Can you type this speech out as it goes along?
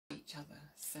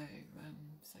So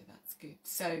so that's good.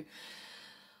 So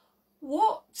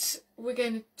what we're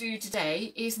going to do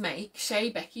today is make Shea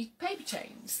Becky paper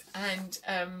chains, and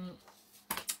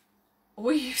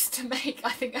we used to make,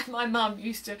 I think my mum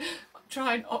used to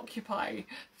try and occupy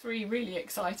 3 really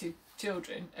excited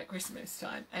children at Christmas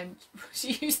time, and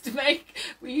we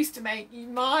used to make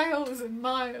miles and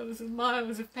miles and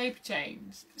miles of paper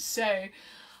chains. So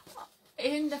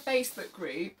in the Facebook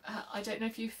group, I don't know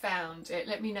if you found it,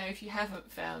 let me know if you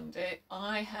haven't found it,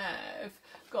 I have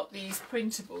got these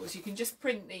printables. You can just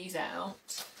print these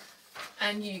out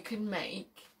and you can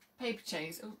make paper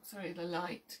chains. Oh, sorry, the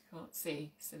light, can't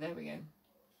see. So there we go.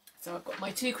 So I've got my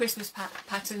 2 Christmas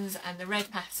patterns and the red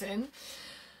pattern.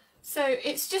 So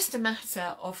it's just a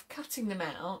matter of cutting them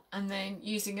out and then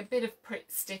using a bit of Pritt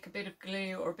stick, a bit of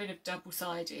glue or a bit of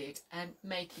double-sided and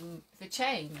making the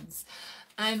chains.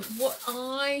 And what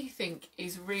I think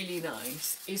is really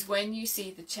nice is when you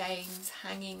see the chains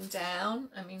hanging down.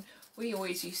 I mean, we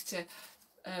always used to,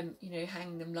 you know,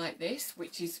 hang them like this,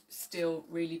 which is still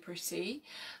really pretty.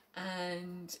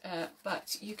 And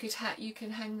but you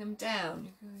can hang them down.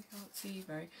 You can't see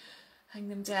very. Hang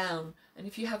them down, and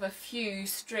if you have a few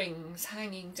strings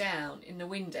hanging down in the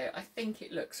window, I think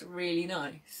it looks really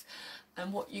nice.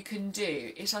 And what you can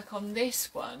do is, like on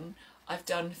this one, I've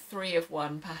done 3 of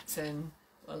one pattern.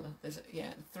 Well, there's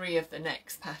 3 of the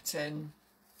next pattern.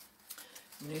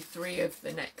 You know, 3 of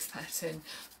the next pattern.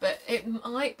 But it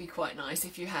might be quite nice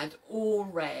if you had all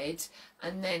red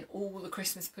and then all the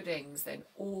Christmas puddings, then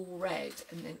all red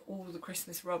and then all the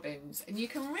Christmas robins. And you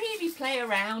can really play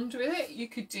around with it. You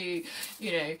could do,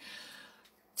 you know,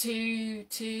 2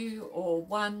 2 or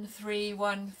 1 3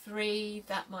 1 3.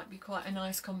 That might be quite a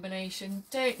nice combination.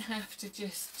 Don't have to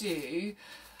just do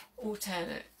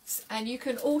alternate. And you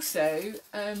can also,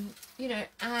 you know,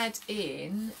 add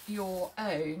in your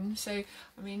own. So,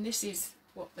 I mean, this is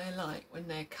what they're like when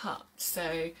they're cut.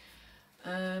 So,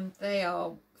 they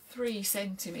are 3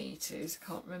 centimetres.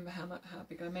 Can't remember how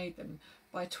big I made them,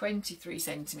 by 23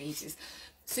 centimetres.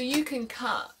 So you can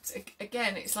cut,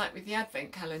 again, it's like with the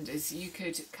advent calendars, you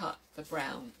could cut the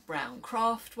brown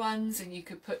craft ones, and you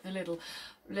could put the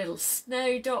little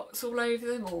snow dots all over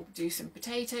them, or do some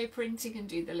potato printing and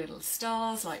do the little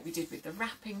stars like we did with the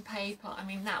wrapping paper. I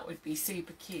mean, that would be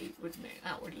super cute, wouldn't it?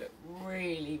 That would look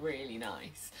really, really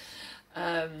nice.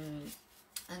 And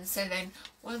so then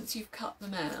once you've cut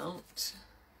them out,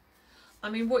 I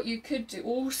mean, what you could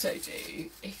also do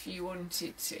if you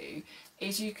wanted to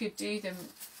is you could do them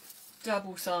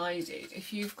double-sided.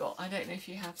 If you've got, I don't know if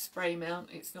you have spray mount,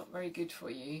 it's not very good for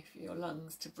you, for your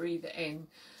lungs, to breathe it in.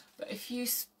 But if you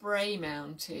spray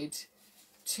mounted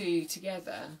 2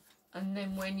 together, and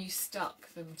then when you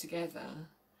stuck them together,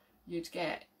 you'd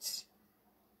get,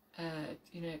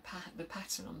 you know, the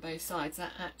pattern on both sides.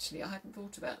 That actually, I hadn't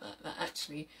thought about that. That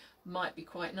actually might be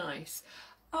quite nice.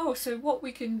 Oh, so what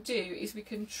we can do is we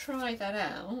can try that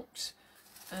out.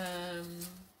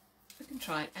 We can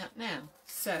try it out now.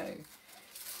 So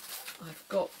I've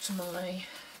got my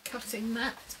cutting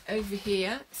mat over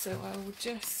here, so I will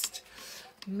just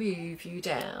move you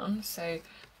down so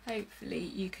hopefully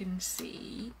you can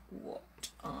see what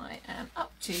I am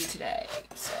up to today.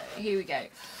 So here we go.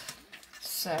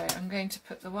 So I'm going to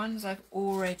put the ones I've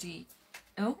already,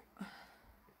 oh,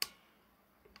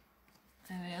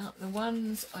 there we are, the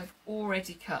ones I've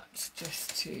already cut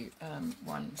just to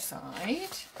one side.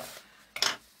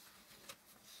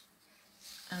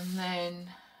 And then,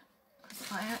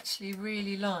 I actually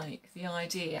really like the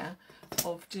idea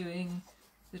of doing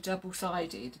the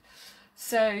double-sided.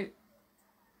 So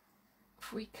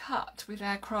if we cut with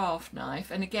our craft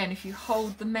knife, and again, if you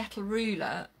hold the metal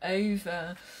ruler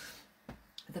over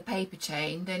the paper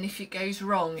chain, then if it goes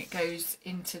wrong, it goes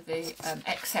into the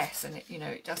excess, and it, you know,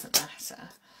 it doesn't matter.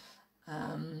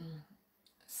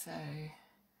 So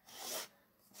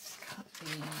cut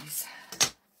these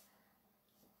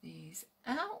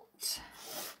out.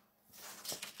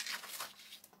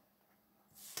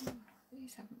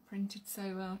 These haven't printed so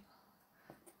well.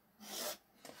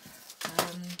 I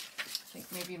think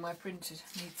maybe my printer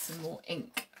needs some more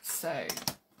ink. So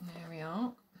there we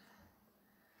are.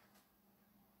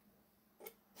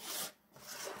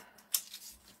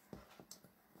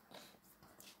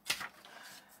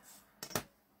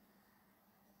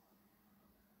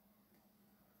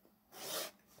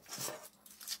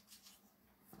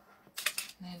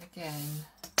 And then again,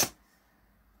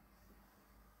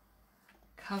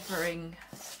 covering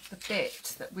the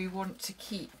bit that we want to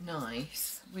keep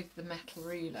nice with the metal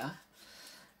ruler.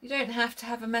 You don't have to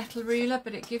have a metal ruler,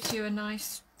 but it gives you a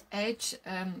nice edge.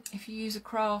 If you use a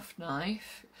craft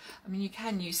knife, I mean, you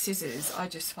can use scissors. I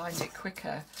just find it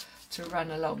quicker to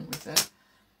run along with a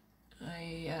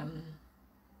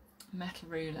metal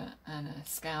ruler and a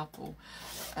scalpel.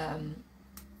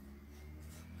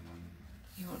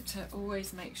 You want to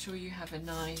always make sure you have a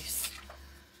nice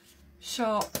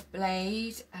sharp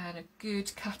blade and a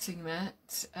good cutting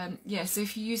mat. Yeah, so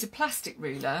if you use a plastic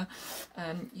ruler,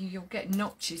 you'll get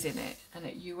notches in it, and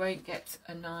you won't get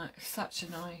such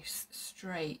a nice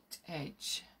straight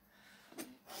edge.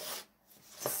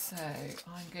 So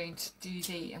I'm going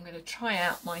to try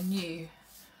out my new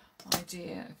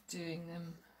idea of doing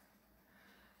them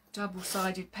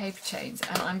double-sided paper chains,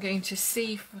 and I'm going to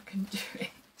see if I can do it.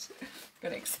 I'm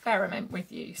going to experiment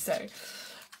with you. So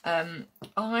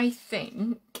I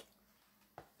think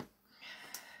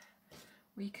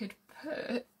we could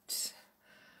put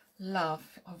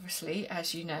love, obviously,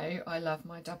 as you know, I love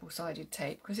my double-sided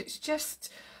tape, because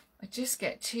I just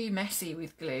get too messy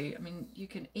with glue. I mean, you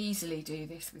can easily do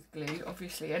this with glue,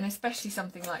 obviously, and especially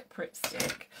something like Pritt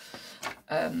Stick.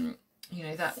 You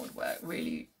know, that would work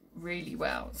really, really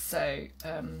well. So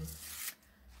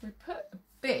we put a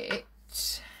bit.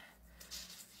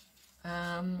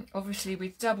 Obviously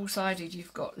with double-sided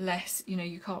you've got less, you know,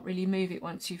 you can't really move it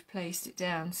once you've placed it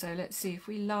down. So let's see if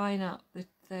we line up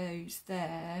those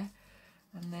there,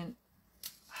 and then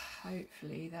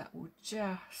hopefully that will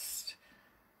just,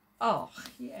 oh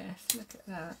yes, look at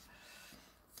that,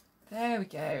 there we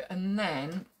go. And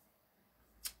then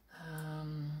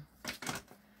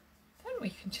we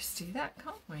can just do that,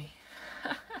 can't we?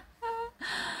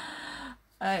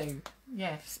 Oh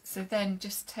yes, so then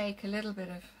just take a little bit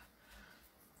of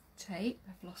tape.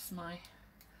 I've lost my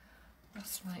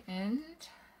end.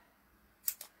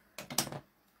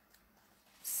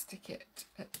 Stick it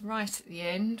right at the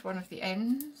end, one of the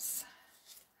ends.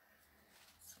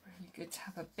 It's really good to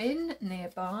have a bin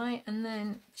nearby, and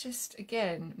then just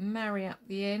again marry up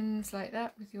the ends like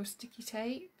that with your sticky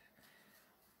tape.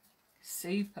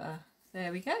 Super,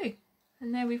 there we go.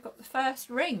 And there we've got the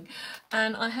first ring,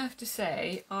 and I have to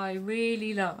say I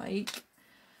really like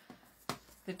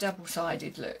the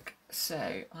double-sided look,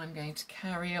 so I'm going to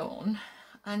carry on.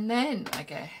 And then I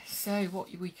guess, so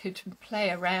what we could play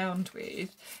around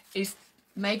with is,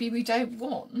 maybe we don't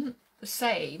want the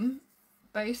same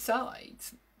both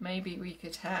sides, maybe we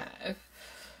could have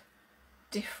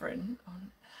different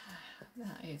on,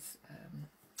 that is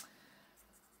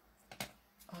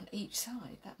on each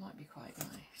side. That might be quite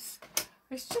nice.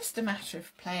 It's just a matter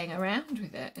of playing around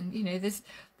with it, and you know, there's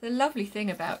the lovely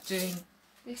thing about doing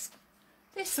this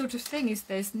sort of thing is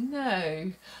there's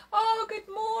no, oh, good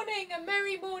morning, a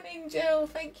merry morning, Jill,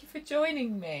 thank you for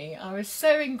joining me. I was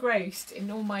so engrossed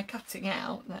in all my cutting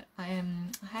out that I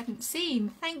hadn't seen.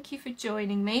 Thank you for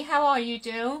joining me. How are you,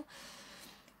 Jill?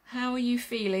 How are you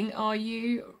feeling? Are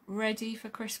you ready for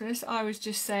Christmas? I was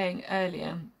just saying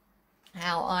earlier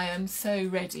how I am so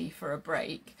ready for a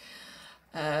break.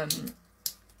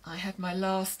 I had my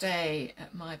last day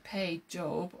at my paid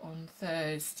job on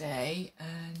Thursday,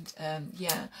 and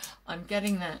yeah, I'm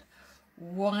getting that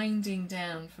winding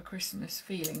down for Christmas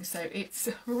feeling, so it's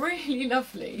really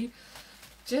lovely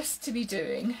just to be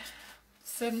doing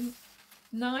some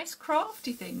nice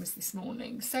crafty things this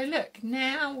morning. So look,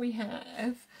 now we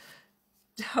have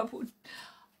double,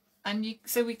 and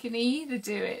so we can either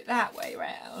do it that way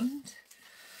round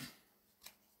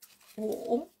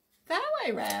or that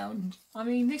way round. I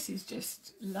mean, this is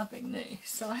just loving this.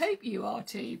 So I hope you are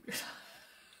too.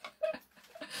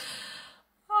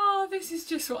 Oh, this is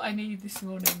just what I need this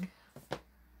morning.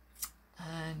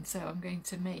 And so I'm going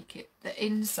to make it the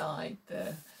inside,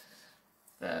 the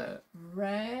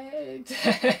red.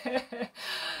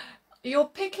 You're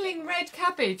pickling red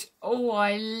cabbage. Oh,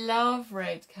 I love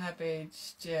red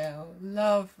cabbage, Jill.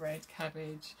 Love red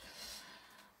cabbage.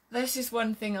 This is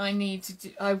one thing I need to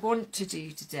do, I want to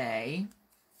do today,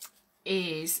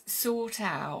 is sort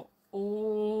out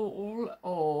all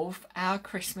of our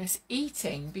Christmas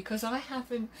eating, because I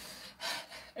haven't,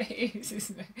 it is,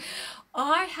 isn't it?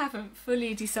 I haven't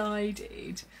fully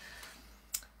decided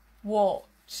what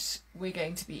we're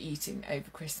going to be eating over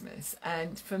Christmas.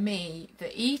 And for me, the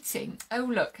eating, oh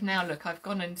look, now look, I've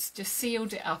gone and just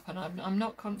sealed it up, and I'm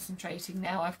not concentrating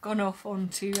now. I've gone off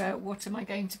onto what am I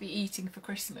going to be eating for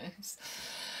Christmas.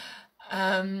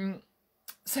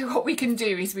 So what we can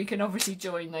do is we can obviously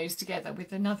join those together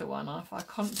with another one if I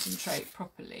concentrate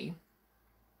properly.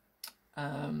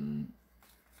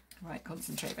 Right,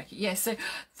 concentrate, Becky. Yes, so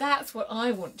that's what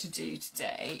I want to do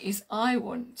today, is I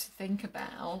want to think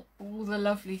about all the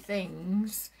lovely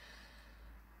things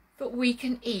that we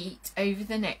can eat over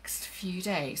the next few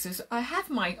days. So I have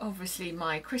obviously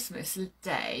my Christmas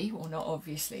day, or not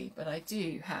obviously, but I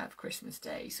do have Christmas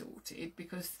Day sorted,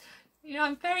 because you know,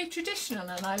 I'm very traditional,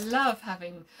 and I love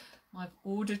having, I've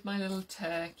ordered my little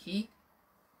turkey,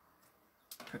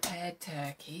 prepared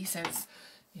turkey, so it's,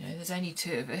 you know, there's only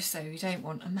 2 of us, so we don't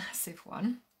want a massive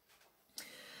one.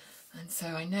 And so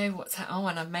I know what's oh,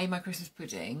 and I've made my Christmas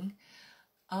pudding.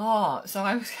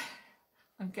 So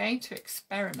I'm going to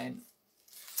experiment.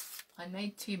 I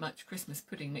made too much Christmas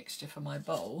pudding mixture for my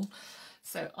bowl,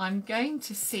 so I'm going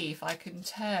to see if I can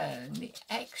turn the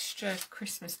extra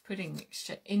Christmas pudding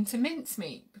mixture into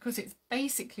mincemeat, because it's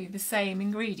basically the same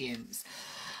ingredients.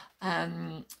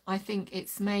 I think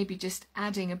it's maybe just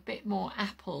adding a bit more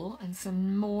apple and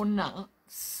some more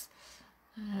nuts,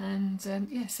 and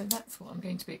yeah, so that's what I'm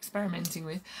going to be experimenting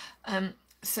with.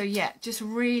 So yeah, just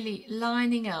really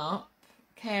lining up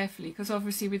carefully, because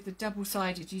obviously with the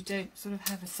double-sided you don't sort of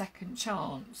have a second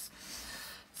chance.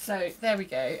 So there we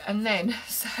go. And then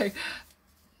so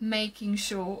making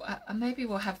sure maybe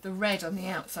we'll have the red on the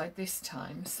outside this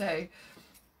time. So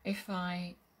if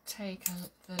I take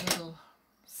the little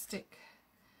stick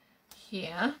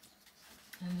here,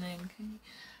 and then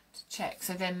to check,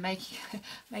 so then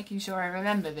making sure I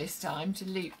remember this time to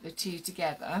loop the 2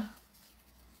 together.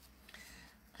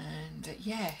 And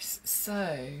yes,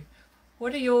 so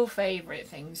what are your favourite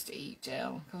things to eat,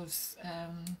 Jill? Because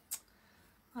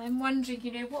I'm wondering,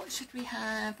 you know, what should we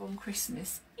have on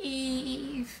Christmas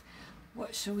Eve?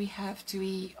 What shall we have to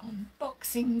eat on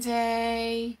Boxing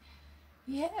Day?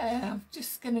 Yeah, I'm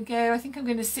just going to go, I think I'm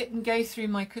going to sit and go through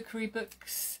my cookery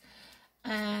books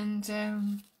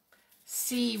and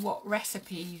see what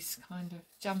recipes kind of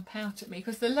jump out at me.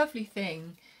 Because the lovely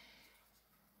thing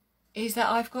is that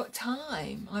I've got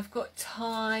time. I've got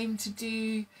time to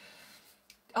do...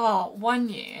 one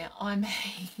year I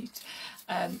made,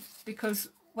 because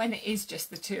when it is just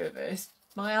the 2 of us,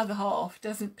 my other half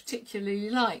doesn't particularly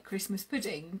like Christmas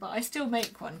pudding, but I still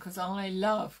make one because I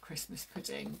love Christmas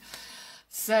pudding.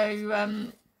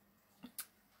 So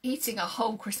eating a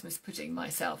whole Christmas pudding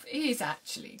myself is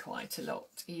actually quite a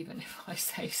lot, even if I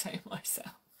say so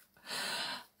myself.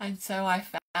 And so I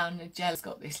found that Jell's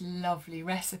got this lovely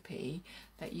recipe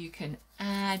that you can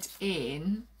add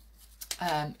in,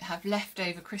 have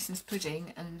leftover Christmas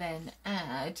pudding, and then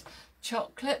add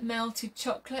chocolate, melted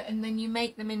chocolate, and then you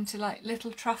make them into like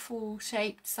little truffle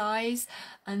shaped size,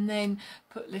 and then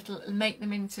make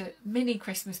them into mini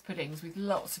Christmas puddings with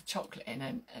lots of chocolate in,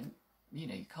 and you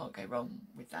know, you can't go wrong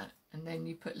with that. And then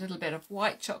you put a little bit of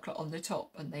white chocolate on the top,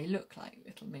 and they look like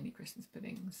little mini Christmas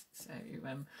puddings. So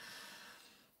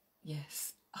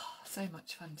yes, so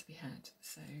much fun to be had.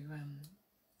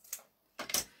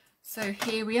 So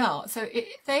here we are. So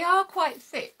they are quite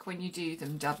thick when you do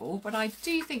them double, but I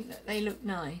do think that they look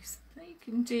nice. They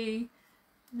can do, you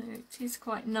know, it is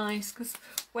quite nice, because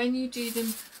when you do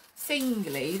them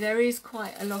singly, there is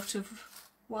quite a lot of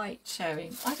white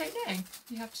showing. I don't know.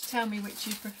 You have to tell me which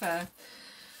you prefer.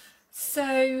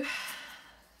 So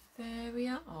there we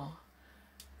are.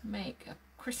 Make a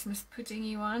Christmas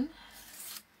puddingy one,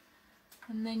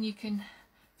 and then you can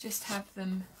just have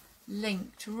them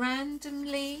linked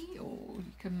randomly, or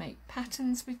you can make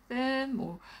patterns with them,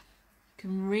 or you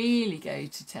can really go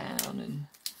to town and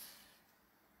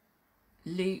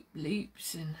loop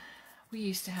loops. And we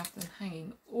used to have them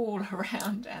hanging all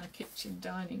around our kitchen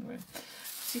dining room.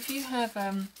 So if you have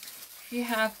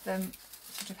them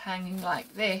sort of hanging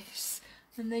like this,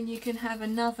 and then you can have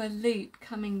another loop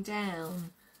coming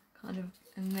down kind of,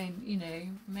 and then, you know,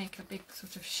 make a big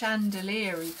sort of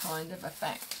chandelier-y kind of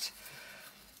effect.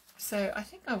 So I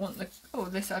think I want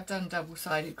this, I've done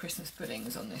double-sided Christmas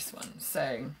puddings on this one.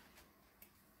 So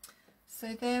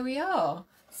there we are.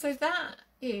 So that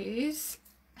is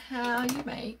how you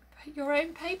make your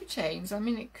own paper chains. I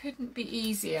mean, it couldn't be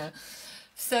easier.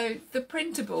 So the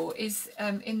printable is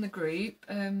in the group.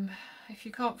 If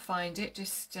you can't find it,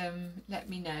 just let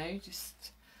me know.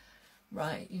 Just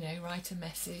write a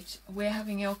message. We're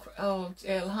having your, oh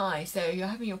Jill, hi. So you're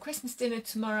having your Christmas dinner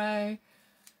tomorrow.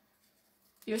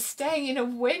 You're staying in a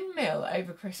windmill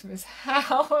over Christmas.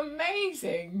 How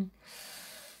amazing.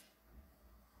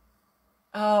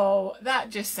 Oh,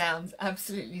 that just sounds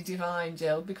absolutely divine,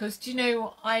 Jill, because do you know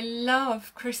what? I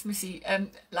love Christmassy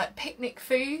like picnic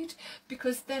food,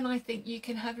 because then I think you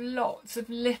can have lots of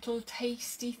little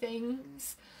tasty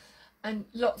things and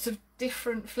lots of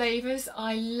different flavours.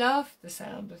 I love the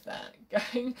sound of that.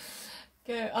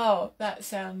 Oh, that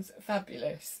sounds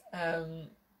fabulous.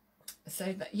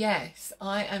 So that, yes,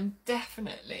 I am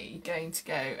definitely going to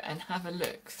go and have a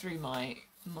look through my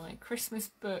Christmas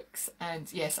books,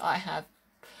 and yes, I have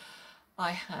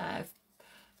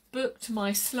booked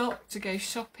my slot to go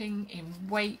shopping in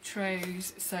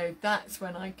Waitrose, so that's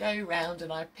when I go round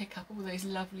and I pick up all those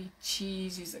lovely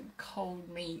cheeses and cold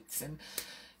meats, and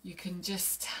you can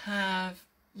just have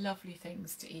lovely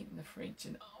things to eat in the fridge,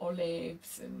 and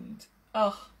olives, and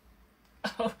oh,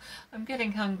 I'm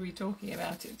getting hungry talking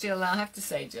about it. Jill, I have to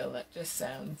say, Jill, that just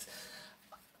sounds,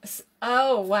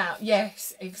 oh wow,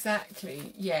 yes,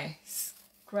 exactly, yes,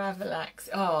 Gravlax,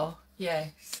 oh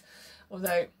yes,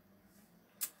 although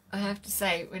I have to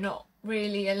say we're not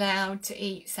really allowed to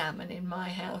eat salmon in my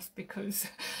house because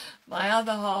my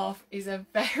other half is a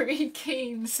very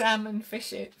keen salmon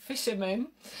fisherman,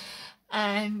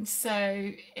 and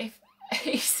so if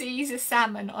he sees a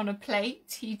salmon on a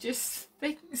plate he just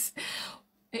thinks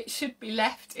it should be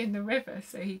left in the river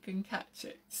so he can catch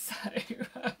it. So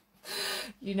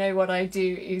you know what I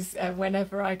do is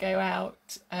whenever I go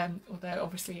out, although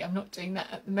obviously I'm not doing that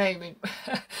at the moment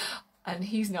and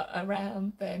he's not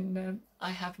around, then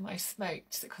I have my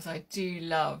smoked, because I do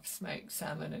love smoked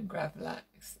salmon and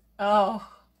Gravlax.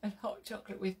 Oh, and hot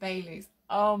chocolate with Baileys.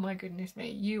 Oh my goodness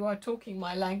me, you are talking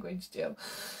my language, Jill.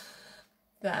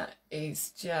 That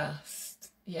is just,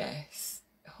 yes,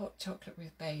 hot chocolate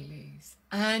with Baileys.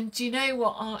 And do you know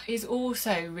what is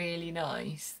also really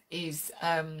nice is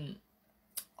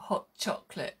hot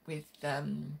chocolate with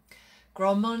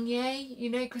Grand Marnier, you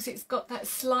know, because it's got that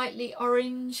slightly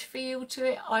orange feel to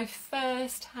it. I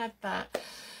first had that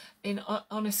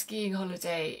on a skiing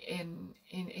holiday in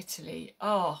Italy.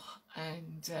 Oh,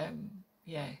 and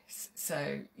yes,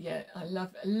 so yeah, I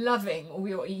loving all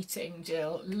your eating,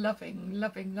 Jill. Loving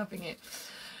it.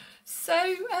 So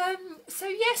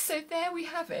yes, so there we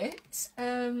have it.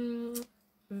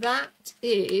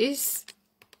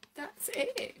 That's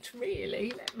it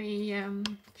really. Let me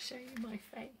show you my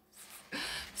face.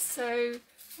 So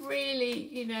really,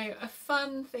 you know, a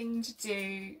fun thing to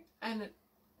do, and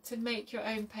to make your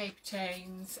own paper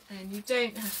chains, and you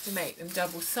don't have to make them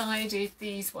double-sided.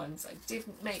 These ones I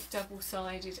didn't make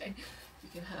double-sided, and you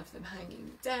can have them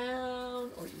hanging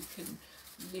down, or you can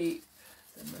loop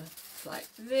them like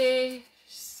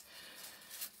this,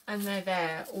 and they're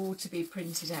there all to be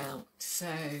printed out. So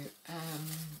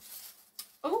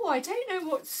oh, I don't know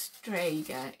what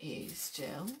Strega is,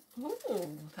 Jill.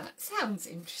 Oh, that sounds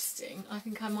interesting. I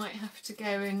think I might have to go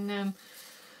and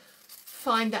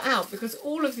find that out, because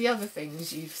all of the other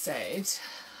things you've said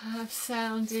have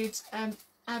sounded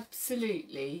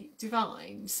absolutely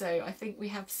divine. So I think we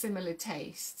have similar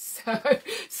tastes.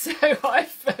 So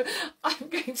I'm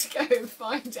going to go and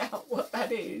find out what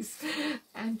that is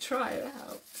and try it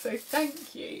out. So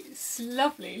thank you. It's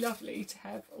lovely to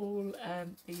have all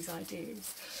these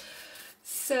ideas.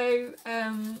 So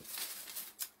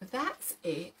that's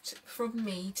it from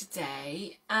me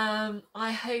today.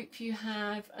 I hope you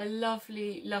have a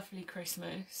lovely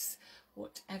Christmas,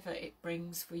 whatever it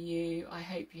brings for you. I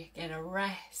hope you get a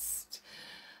rest,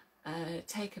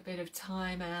 take a bit of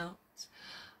time out.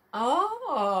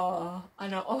 Oh, I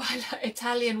know. Oh, I like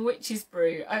Italian witch's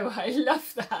brew. Oh, I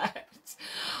love that.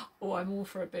 Oh, I'm all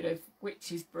for a bit of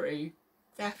witch's brew,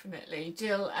 definitely.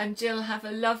 Jill, have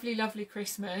a lovely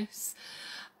Christmas.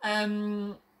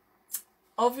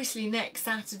 Obviously next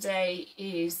Saturday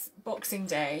is Boxing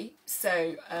Day,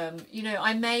 so you know,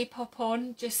 I may pop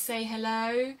on, just say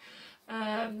hello.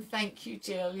 Thank you,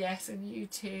 Jill. Yes, and you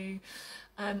too.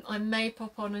 I may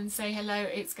pop on and say hello.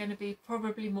 It's going to be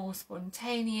probably more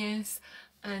spontaneous,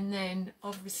 and then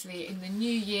obviously in the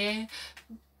new year,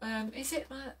 is it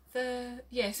like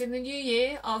yes, in the new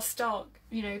year I'll start,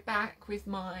 you know, back with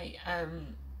my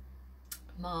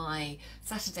my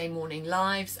Saturday morning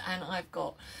lives, and I've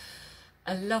got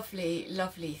a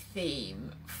lovely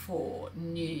theme for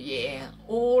New Year,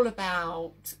 all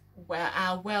about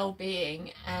our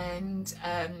well-being, and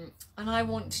I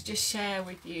want to just share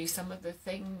with you some of the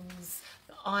things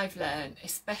that I've learned,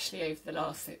 especially over the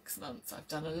last 6 months. I've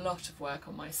done a lot of work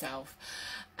on myself,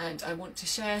 and I want to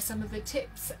share some of the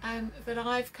tips that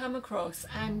I've come across.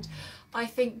 And I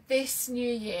think this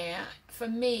new year, for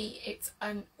me, it's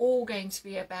all going to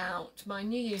be about, my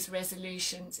New Year's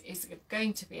resolutions is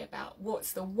going to be about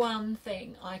what's the one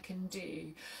thing I can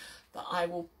do that I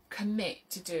will commit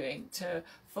to doing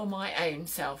for my own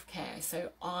self-care,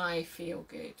 so I feel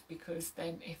good, because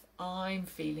then if I'm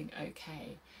feeling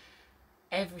okay,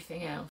 everything else